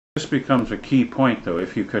This becomes a key point, though.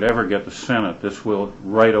 If you could ever get the Senate, this will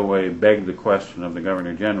right away beg the question of the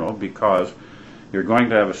Governor General, because you're going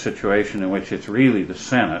to have a situation in which it's really the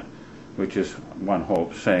Senate, which is, one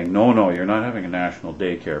hopes, saying, no, no, you're not having a national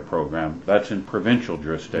daycare program. That's in provincial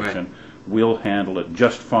jurisdiction. Right. We'll handle it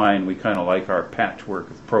just fine. We kind of like our patchwork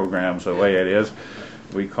of programs the way it is.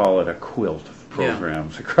 We call it a quilt of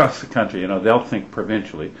programs across the country. You know, they'll think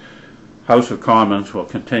provincially. House of Commons will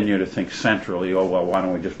continue to think centrally, oh, well, why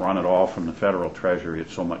don't we just run it all from the federal treasury?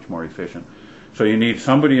 It's so much more efficient. So you need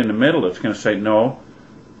somebody in the middle that's going to say, no,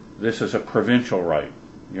 this is a provincial right.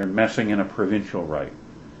 You're messing in a provincial right.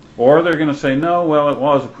 Or they're going to say, no, well, it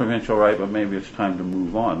was a provincial right, but maybe it's time to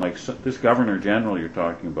move on. Like this Governor General you're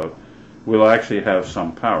talking about will actually have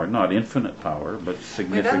some power. Not infinite power, but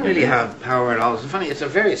significant. He doesn't really have power at all. It's funny, it's a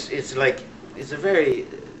very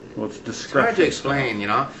well, it's It's hard to explain, you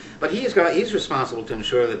know. But he's responsible to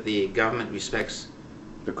ensure that the government respects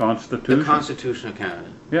the Constitution. The Constitution of Canada.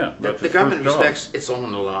 Yeah, that the government respects its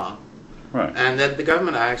own law. Right. And that the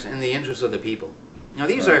government acts in the interest of the people. Now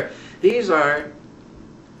these are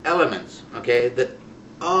elements, okay, that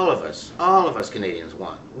all of us Canadians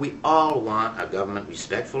want. We all want a government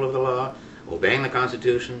respectful of the law, obeying the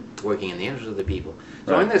Constitution, working in the interest of the people.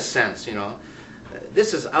 So in this sense, you know,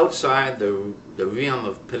 this is outside the realm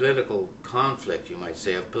of political conflict, you might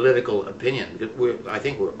say, of political opinion. I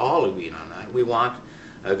think we're all agreed on that. We want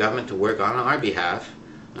a government to work on our behalf,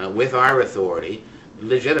 with our authority,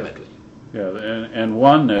 legitimately. Yeah,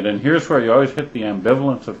 and here's where you always hit the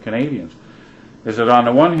ambivalence of Canadians, is that on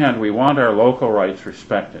the one hand we want our local rights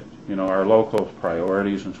respected, you know, our local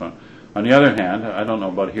priorities and so on. On the other hand, I don't know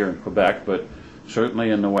about here in Quebec, but certainly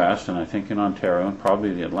in the West, and I think in Ontario, and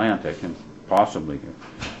probably the Atlantic, and possibly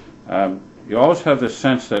here, you always have this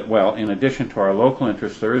sense that, well, in addition to our local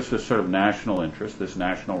interests, there is this sort of national interest, this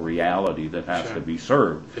national reality that has to be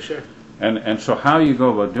served. For sure. And so how you go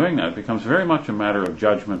about doing that becomes very much a matter of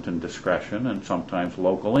judgment and discretion, and sometimes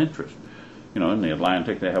local interest. You know, in the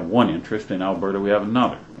Atlantic they have one interest, in Alberta we have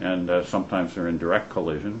another, and sometimes they're in direct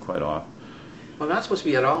collision, quite often. Well, not supposed to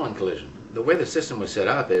be at all in collision. The way the system was set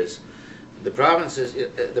up is the provinces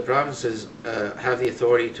have the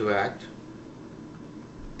authority to act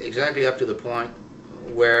exactly up to the point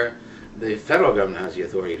where the federal government has the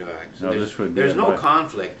authority to act. So there's no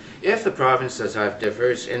conflict. If the provinces have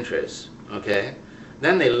diverse interests, okay,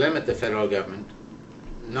 then they limit the federal government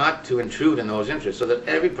not to intrude in those interests, so that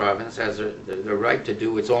every province has the right to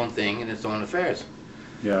do its own thing in its own affairs.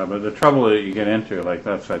 Yeah, but the trouble that you get into, like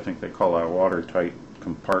that's, I think they call that watertight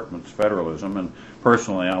compartments federalism, and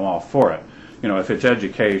personally I'm all for it. You know, if it's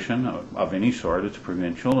education of any sort, it's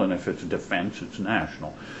provincial, and if it's defense, it's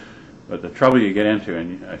national. But the trouble you get into,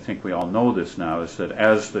 and I think we all know this now, is that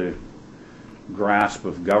as the grasp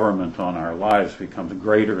of government on our lives becomes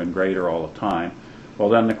greater and greater all the time, well,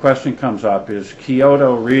 then the question comes up, is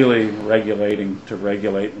Kyoto really regulating to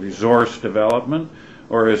regulate resource development,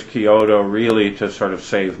 or is Kyoto really to sort of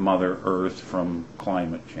save Mother Earth from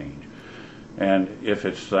climate change? And if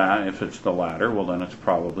it's that, if it's the latter, well, then it's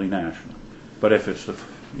probably national. But if it's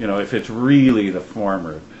if it's really the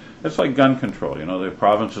former, it's like gun control. You know, the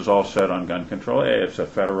province is all set on gun control. Hey, it's a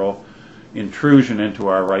federal intrusion into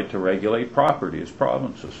our right to regulate property as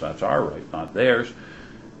provinces. That's our right, not theirs.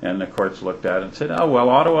 And the courts looked at it and said, oh, well,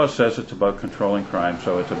 Ottawa says it's about controlling crime,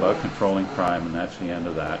 so it's about controlling crime, and that's the end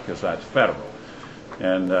of that, because that's federal.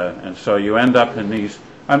 And so you end up in these.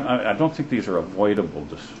 I don't think these are avoidable,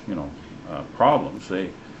 problems.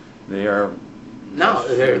 They are. No,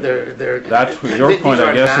 they're. That's your point,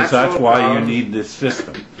 I guess, is that's why you need this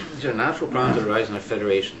system. These are natural problems that arise in a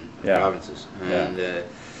federation of provinces. And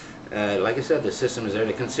like I said, the system is there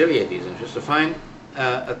to conciliate these interests, to find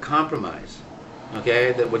a compromise,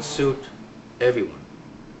 okay, that would suit everyone.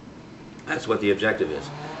 That's what the objective is.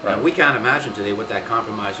 Right. We can't imagine today what that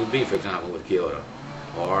compromise would be, for example, with Kyoto,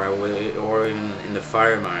 or in the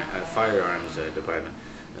firearms department.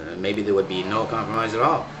 Maybe there would be no compromise at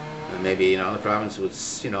all. Maybe the province would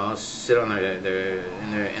sit on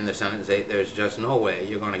in the Senate and say there's just no way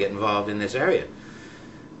you're going to get involved in this area.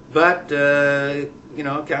 But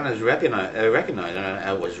Canada's recognized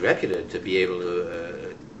and was reputed to be able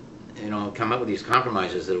to come up with these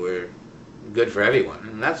compromises that were good for everyone,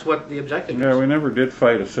 and that's what the objective is. Yeah, we never did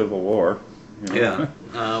fight a civil war. Yeah,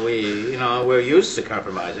 we're used to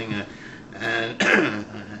compromising, and.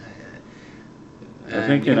 I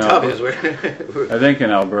think in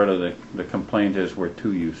Alberta the complaint is we're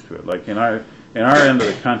too used to it. Like in our end of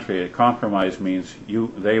the country, a compromise means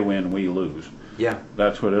they win, we lose. Yeah,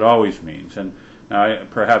 that's what it always means. And now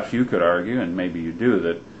perhaps you could argue, and maybe you do,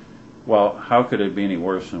 that well, how could it be any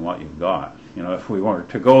worse than what you've got? You know, if we were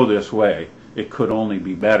to go this way, it could only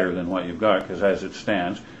be better than what you've got, because as it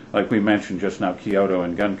stands, like we mentioned just now, Kyoto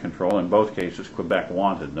and gun control, in both cases Quebec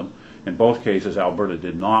wanted them. In both cases Alberta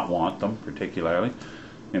did not want them, particularly.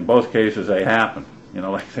 In both cases they happened, you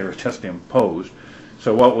know, like they were just imposed.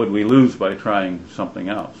 So what would we lose by trying something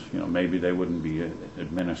else? You know, maybe they wouldn't be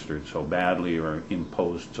administered so badly or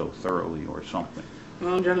imposed so thoroughly or something.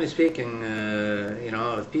 Well, generally speaking, you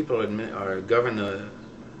know, if people are governed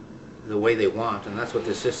the way they want, and that's what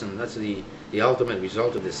the system, that's the ultimate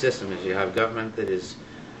result of the system, is you have government that is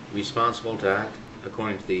responsible to act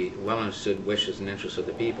according to the well-understood wishes and interests of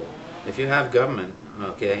the people. If you have government,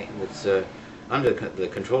 okay, that's under the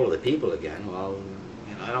control of the people again, well,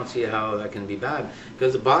 you know, I don't see how that can be bad.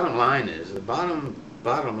 Because the bottom line is, the bottom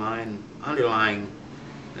line underlying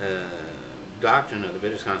doctrine of the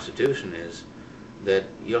British Constitution is that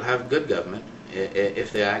you'll have good government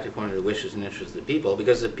if they act according to the wishes and interests of the people,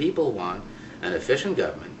 because the people want an efficient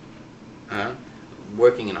government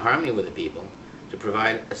working in harmony with the people to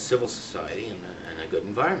provide a civil society and a good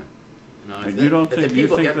environment. You know,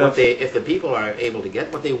 if the people are able to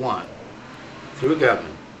get what they want through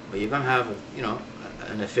government, well, you're going to have, you know,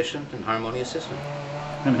 an efficient and harmonious system.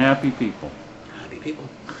 And happy people. Happy people.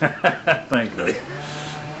 Thank you.